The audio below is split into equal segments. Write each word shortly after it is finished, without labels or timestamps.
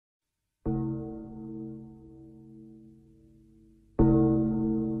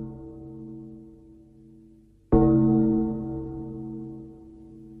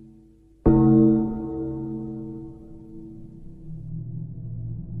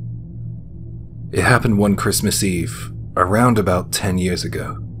It happened one Christmas Eve, around about 10 years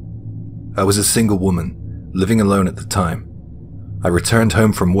ago. I was a single woman, living alone at the time. I returned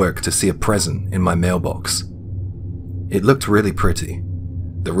home from work to see a present in my mailbox. It looked really pretty.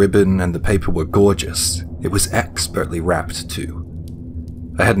 The ribbon and the paper were gorgeous. It was expertly wrapped too.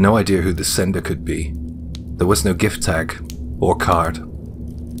 I had no idea who the sender could be. There was no gift tag or card.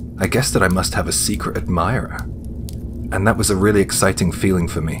 I guessed that I must have a secret admirer, and that was a really exciting feeling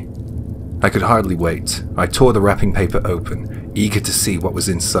for me. I could hardly wait. I tore the wrapping paper open, eager to see what was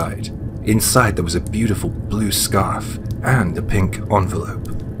inside. Inside there was a beautiful blue scarf and a pink envelope.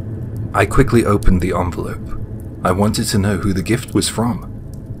 I quickly opened the envelope. I wanted to know who the gift was from.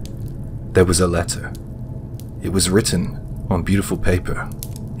 There was a letter. It was written on beautiful paper.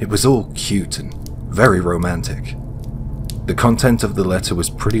 It was all cute and very romantic. The content of the letter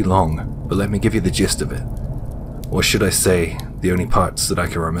was pretty long, but let me give you the gist of it. Or should I say, the only parts that I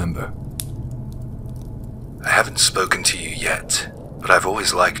can remember. I haven't spoken to you yet, but I've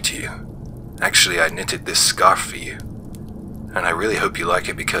always liked you. Actually, I knitted this scarf for you. And I really hope you like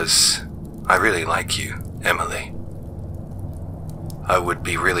it because I really like you, Emily. I would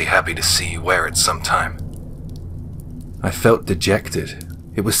be really happy to see you wear it sometime. I felt dejected.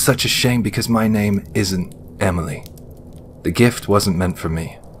 It was such a shame because my name isn't Emily. The gift wasn't meant for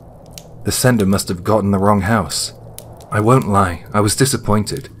me. The sender must have gotten the wrong house. I won't lie, I was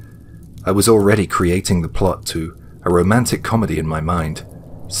disappointed. I was already creating the plot to a romantic comedy in my mind,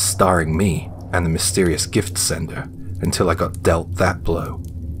 starring me and the mysterious gift sender, until I got dealt that blow.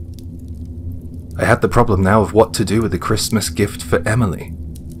 I had the problem now of what to do with the Christmas gift for Emily.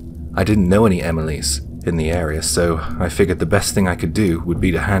 I didn't know any Emilys in the area, so I figured the best thing I could do would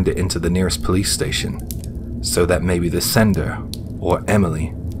be to hand it into the nearest police station, so that maybe the sender, or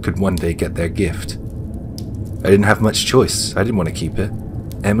Emily, could one day get their gift. I didn't have much choice. I didn't want to keep it.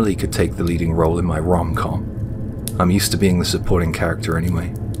 Emily could take the leading role in my rom-com. I'm used to being the supporting character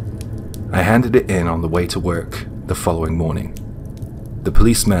anyway. I handed it in on the way to work the following morning. The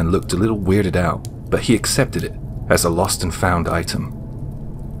policeman looked a little weirded out, but he accepted it as a lost and found item.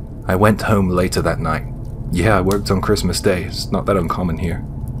 I went home later that night. Yeah, I worked on Christmas Day. It's not that uncommon here.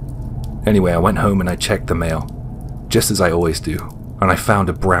 Anyway, I went home and I checked the mail, just as I always do, and I found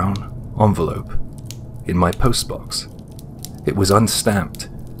a brown envelope in my postbox. It was unstamped,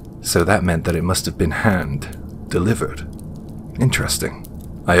 so that meant that it must have been hand-delivered. Interesting.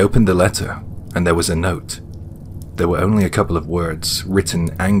 I opened the letter, and there was a note. There were only a couple of words,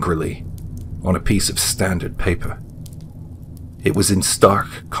 written angrily, on a piece of standard paper. It was in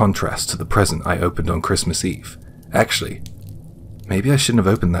stark contrast to the present I opened on Christmas Eve. Actually, maybe I shouldn't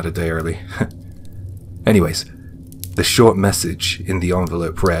have opened that a day early. Anyways, the short message in the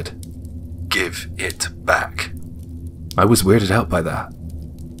envelope read, "Give it back." I was weirded out by that.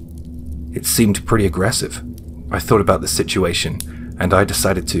 It seemed pretty aggressive. I thought about the situation, and I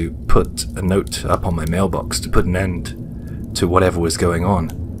decided to put a note up on my mailbox to put an end to whatever was going on.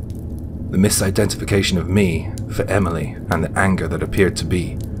 The misidentification of me for Emily and the anger that appeared to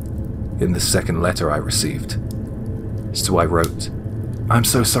be in the second letter I received. So I wrote, "I'm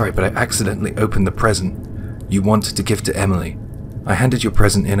so sorry, but I accidentally opened the present you wanted to give to Emily. I handed your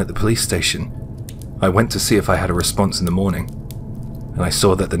present in at the police station. I went to see if I had a response in the morning, and I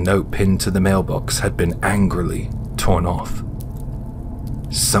saw that the note pinned to the mailbox had been angrily torn off."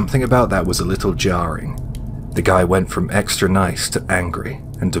 Something about that was a little jarring. The guy went from extra nice to angry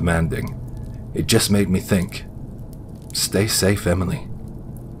and demanding. It just made me think, stay safe, Emily.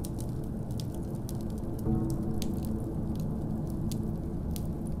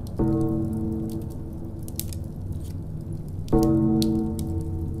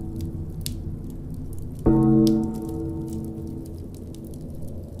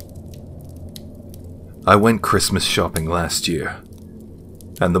 I went Christmas shopping last year,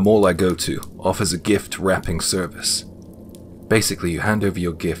 and the mall I go to offers a gift wrapping service. Basically, you hand over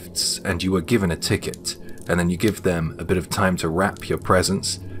your gifts and you are given a ticket, and then you give them a bit of time to wrap your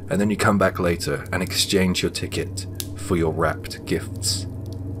presents, and then you come back later and exchange your ticket for your wrapped gifts.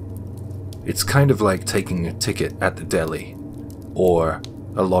 It's kind of like taking a ticket at the deli, or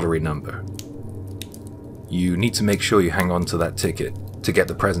a lottery number. You need to make sure you hang on to that ticket to get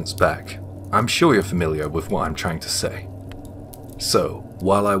the presents back. I'm sure you're familiar with what I'm trying to say. So,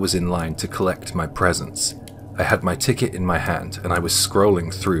 while I was in line to collect my presents, I had my ticket in my hand and I was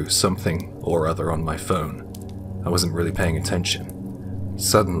scrolling through something or other on my phone. I wasn't really paying attention.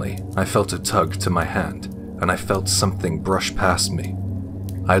 Suddenly, I felt a tug to my hand and I felt something brush past me.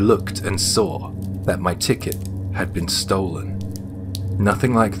 I looked and saw that my ticket had been stolen.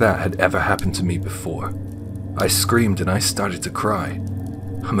 Nothing like that had ever happened to me before. I screamed and I started to cry.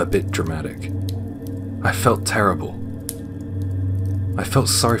 I'm a bit dramatic. I felt terrible. I felt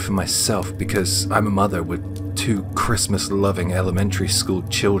sorry for myself because I'm a mother with 2 Christmas-loving elementary school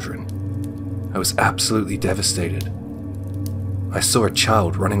children. I was absolutely devastated. I saw a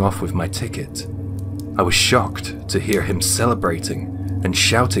child running off with my ticket. I was shocked to hear him celebrating and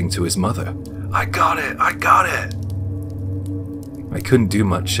shouting to his mother, "I got it! I got it!" I couldn't do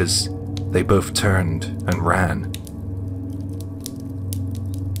much as they both turned and ran.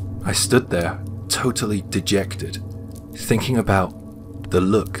 I stood there, totally dejected, thinking about the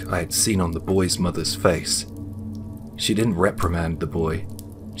look I had seen on the boy's mother's face. She didn't reprimand the boy.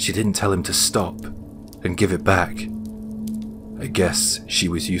 She didn't tell him to stop and give it back. I guess she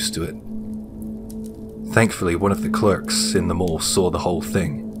was used to it. Thankfully, one of the clerks in the mall saw the whole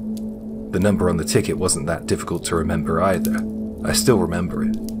thing. The number on the ticket wasn't that difficult to remember either. I still remember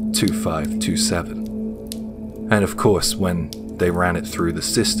it, 2527. And of course, when they ran it through the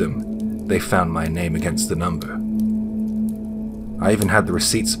system, they found my name against the number. I even had the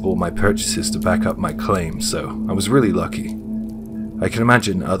receipts of all my purchases to back up my claim, so I was really lucky. I can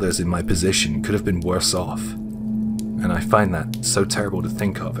imagine others in my position could have been worse off, and I find that so terrible to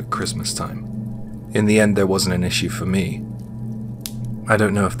think of at Christmas time. In the end, there wasn't an issue for me. I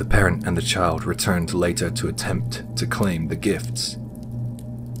don't know if the parent and the child returned later to attempt to claim the gifts,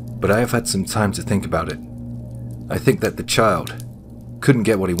 but I have had some time to think about it. I think that the child couldn't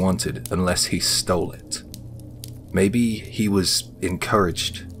get what he wanted unless he stole it. Maybe he was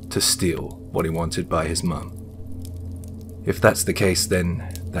encouraged to steal what he wanted by his mum. If that's the case, then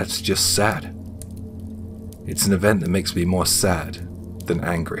that's just sad. It's an event that makes me more sad than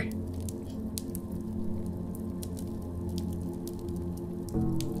angry.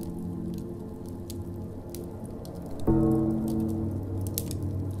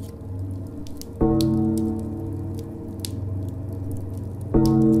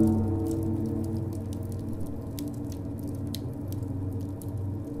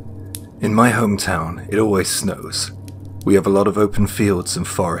 In my hometown, it always snows. We have a lot of open fields and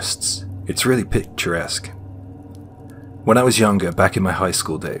forests. It's really picturesque. When I was younger, back in my high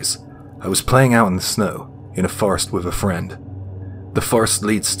school days, I was playing out in the snow in a forest with a friend. The forest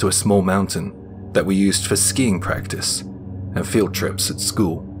leads to a small mountain that we used for skiing practice and field trips at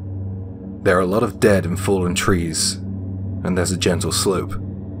school. There are a lot of dead and fallen trees, and there's a gentle slope.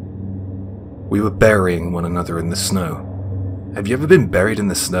 We were burying one another in the snow. Have you ever been buried in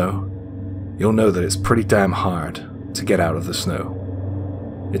the snow? You'll know that it's pretty damn hard to get out of the snow.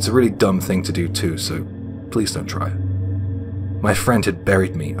 It's a really dumb thing to do too, so please don't try it. My friend had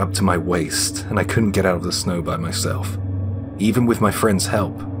buried me up to my waist, and I couldn't get out of the snow by myself. Even with my friend's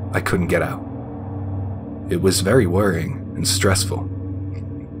help, I couldn't get out. It was very worrying and stressful,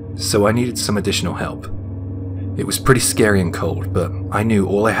 so I needed some additional help. It was pretty scary and cold, but I knew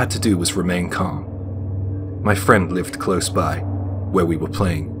all I had to do was remain calm. My friend lived close by, where we were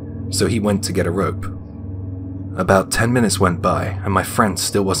playing, so he went to get a rope. About 10 minutes went by, and my friend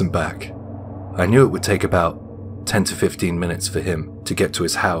still wasn't back. I knew it would take about 10 to 15 minutes for him to get to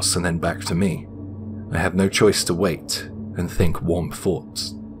his house and then back to me. I had no choice to wait and think warm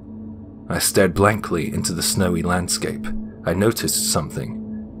thoughts. I stared blankly into the snowy landscape. I noticed something.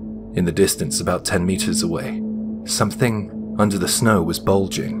 In the distance, about 10 meters away, something under the snow was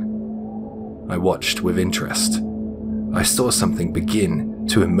bulging. I watched with interest. I saw something begin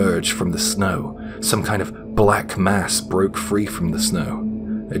to emerge from the snow. Some kind of black mass broke free from the snow.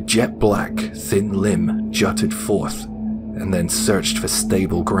 A jet black, thin limb jutted forth, and then searched for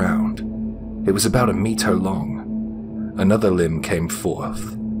stable ground. It was about 1 meter long. Another limb came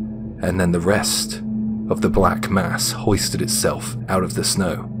forth, and then the rest of the black mass hoisted itself out of the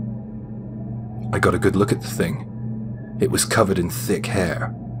snow. I got a good look at the thing. It was covered in thick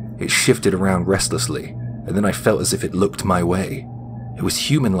hair. It shifted around restlessly, and then I felt as if it looked my way. It was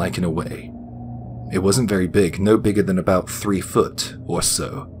human-like in a way. It wasn't very big, no bigger than about 3 foot or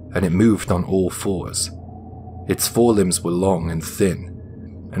so, and it moved on all fours. Its forelimbs were long and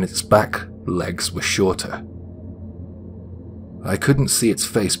thin, and its back legs were shorter. I couldn't see its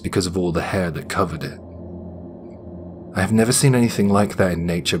face because of all the hair that covered it. I have never seen anything like that in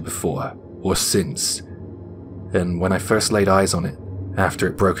nature before, or since, and when I first laid eyes on it, after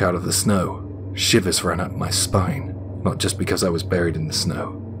it broke out of the snow, shivers ran up my spine, not just because I was buried in the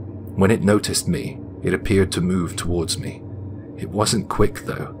snow. When it noticed me, it appeared to move towards me. It wasn't quick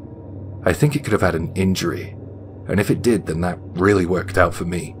though. I think it could have had an injury, and if it did, then that really worked out for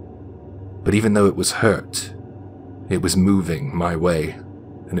me. But even though it was hurt, it was moving my way,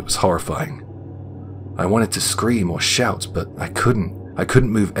 and it was horrifying. I wanted to scream or shout, but I couldn't. I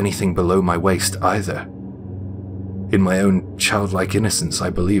couldn't move anything below my waist either. In my own childlike innocence,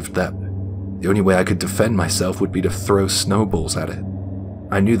 I believed that The only way I could defend myself would be to throw snowballs at it.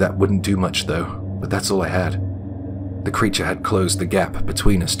 I knew that wouldn't do much though, but that's all I had. The creature had closed the gap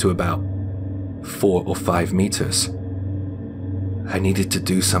between us to about 4 or 5 meters. I needed to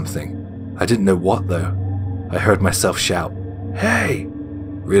do something. I didn't know what though. I heard myself shout, "Hey!"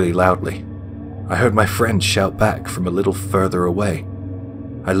 really loudly. I heard my friend shout back from a little further away.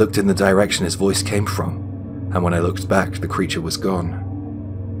 I looked in the direction his voice came from, and when I looked back, the creature was gone.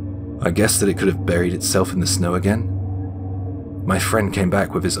 I guessed that it could have buried itself in the snow again. My friend came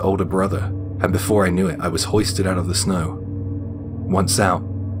back with his older brother, and before I knew it, I was hoisted out of the snow. Once out,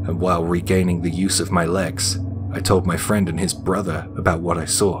 and while regaining the use of my legs, I told my friend and his brother about what I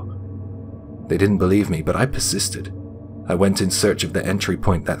saw. They didn't believe me, but I persisted. I went in search of the entry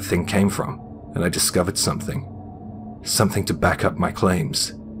point that thing came from, and I discovered something. Something to back up my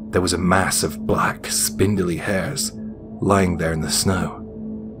claims. There was a mass of black, spindly hairs lying there in the snow.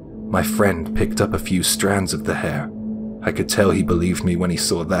 My friend picked up a few strands of the hair. I could tell he believed me when he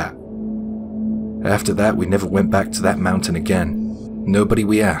saw that. After that, we never went back to that mountain again. Nobody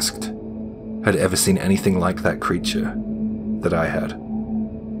we asked had ever seen anything like that creature that I had.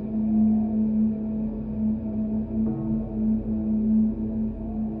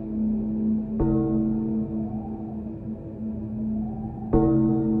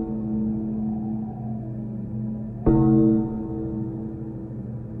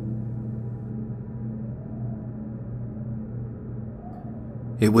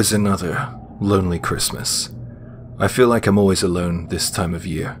 It was another lonely Christmas. I feel like I'm always alone this time of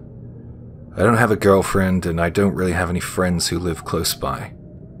year. I don't have a girlfriend and I don't really have any friends who live close by.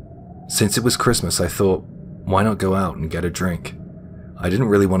 Since it was Christmas, I thought, why not go out and get a drink? I didn't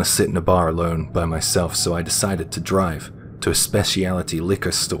really want to sit in a bar alone by myself, so I decided to drive to a specialty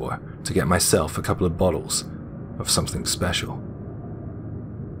liquor store to get myself a couple of bottles of something special.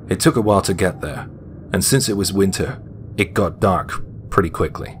 It took a while to get there, and since it was winter, it got dark pretty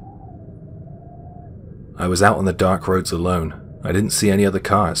quickly. I was out on the dark roads alone. I didn't see any other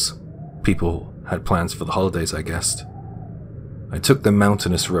cars. People had plans for the holidays, I guessed. I took the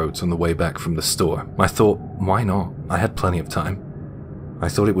mountainous roads on the way back from the store. I thought, why not? I had plenty of time. I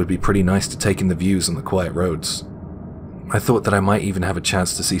thought it would be pretty nice to take in the views on the quiet roads. I thought that I might even have a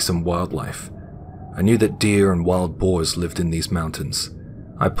chance to see some wildlife. I knew that deer and wild boars lived in these mountains.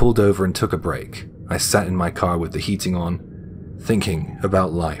 I pulled over and took a break. I sat in my car with the heating on, thinking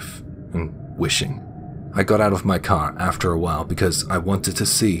about life and wishing. I got out of my car after a while because I wanted to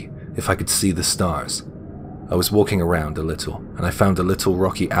see if I could see the stars. I was walking around a little and I found a little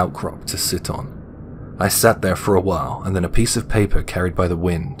rocky outcrop to sit on. I sat there for a while and then a piece of paper carried by the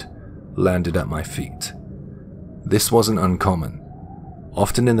wind landed at my feet. This wasn't uncommon.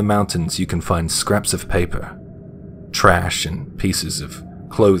 Often in the mountains you can find scraps of paper, trash and pieces of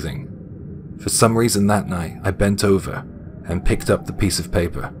clothing. For some reason that night I bent over and picked up the piece of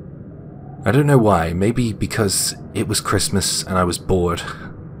paper. I don't know why, maybe because it was Christmas and I was bored.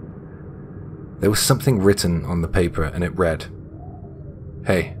 There was something written on the paper and it read,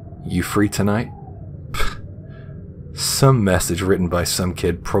 "Hey, you free tonight?" Some message written by some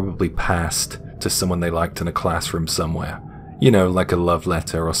kid probably passed to someone they liked in a classroom somewhere. You know, like a love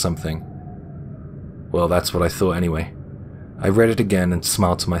letter or something. Well, that's what I thought anyway. I read it again and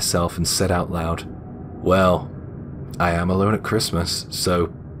smiled to myself and said out loud, "Well, I am alone at Christmas, so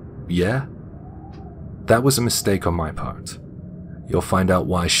yeah." That was a mistake on my part. You'll find out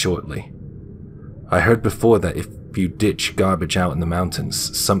why shortly. I heard before that if you ditch garbage out in the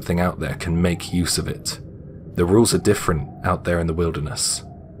mountains, something out there can make use of it. The rules are different out there in the wilderness.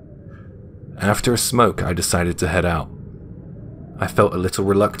 After a smoke, I decided to head out. I felt a little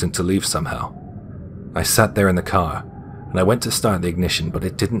reluctant to leave somehow. I sat there in the car, and I went to start the ignition, but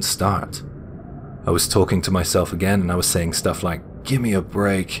it didn't start. I was talking to myself again, and I was saying stuff like, "Give me a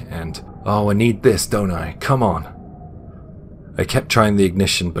break," and, "Oh, I need this, don't I? Come on." I kept trying the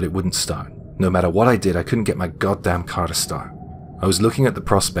ignition, but it wouldn't start. No matter what I did, I couldn't get my goddamn car to start. I was looking at the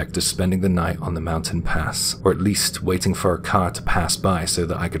prospect of spending the night on the mountain pass, or at least waiting for a car to pass by so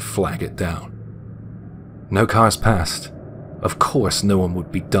that I could flag it down. No cars passed. Of course, no one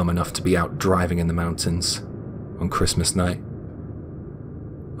would be dumb enough to be out driving in the mountains on Christmas night.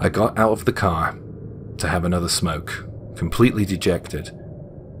 I got out of the car to have another smoke, completely dejected,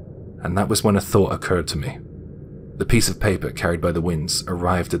 and that was when a thought occurred to me. The piece of paper carried by the winds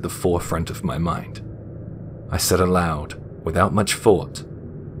arrived at the forefront of my mind. I said aloud, without much thought,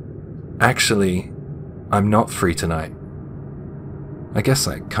 "Actually, I'm not free tonight." I guess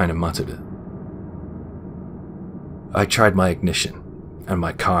I kind of muttered it. I tried my ignition, and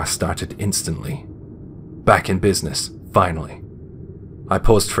my car started instantly. Back in business, finally. I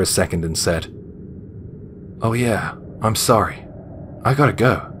paused for a second and said, "Oh yeah, I'm sorry. I gotta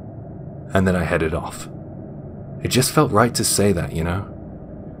go." And then I headed off. It just felt right to say that, you know?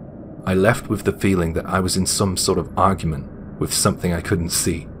 I left with the feeling that I was in some sort of argument with something I couldn't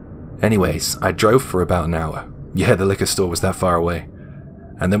see. Anyways, I drove for about an hour. Yeah, the liquor store was that far away.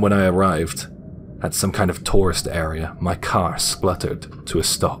 And then when I arrived at some kind of tourist area, my car spluttered to a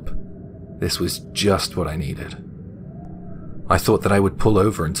stop. This was just what I needed. I thought that I would pull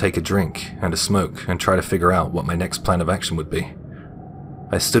over and take a drink and a smoke and try to figure out what my next plan of action would be.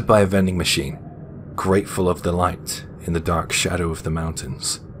 I stood by a vending machine, grateful of the light in the dark shadow of the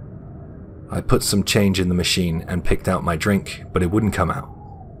mountains. I put some change in the machine and picked out my drink, but it wouldn't come out.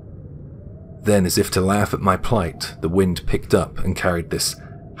 Then, as if to laugh at my plight, the wind picked up and carried this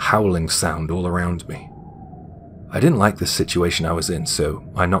howling sound all around me. I didn't like the situation I was in, so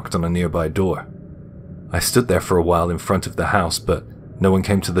I knocked on a nearby door. I stood there for a while in front of the house, but no one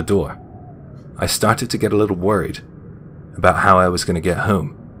came to the door. I started to get a little worried about how I was going to get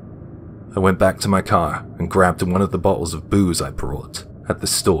home. I went back to my car and grabbed one of the bottles of booze I brought at the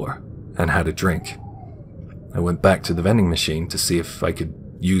store and had a drink. I went back to the vending machine to see if I could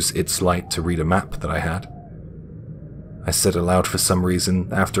use its light to read a map that I had. I said aloud for some reason,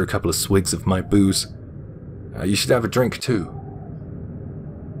 after a couple of swigs of my booze, "You should have a drink too."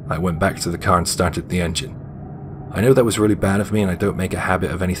 I went back to the car and started the engine. I know that was really bad of me and I don't make a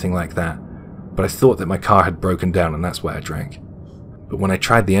habit of anything like that, but I thought that my car had broken down and that's why I drank. But when I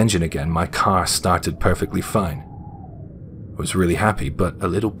tried the engine again, my car started perfectly fine. I was really happy, but a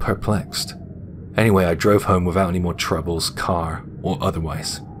little perplexed. Anyway, I drove home without any more troubles, car or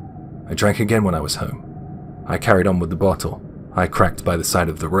otherwise. I drank again when I was home. I carried on with the bottle I cracked by the side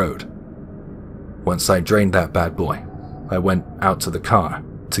of the road. Once I drained that bad boy, I went out to the car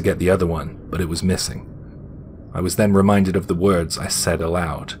to get the other one, but it was missing. I was then reminded of the words I said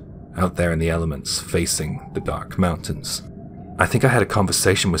aloud, out there in the elements, facing the dark mountains. I think I had a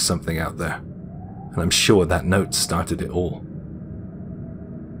conversation with something out there, and I'm sure that note started it all.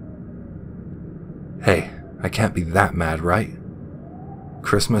 Hey, I can't be that mad, right?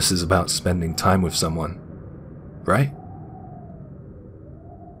 Christmas is about spending time with someone, right?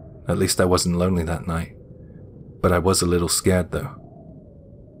 At least I wasn't lonely that night, but I was a little scared though.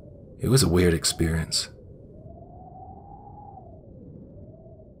 It was a weird experience.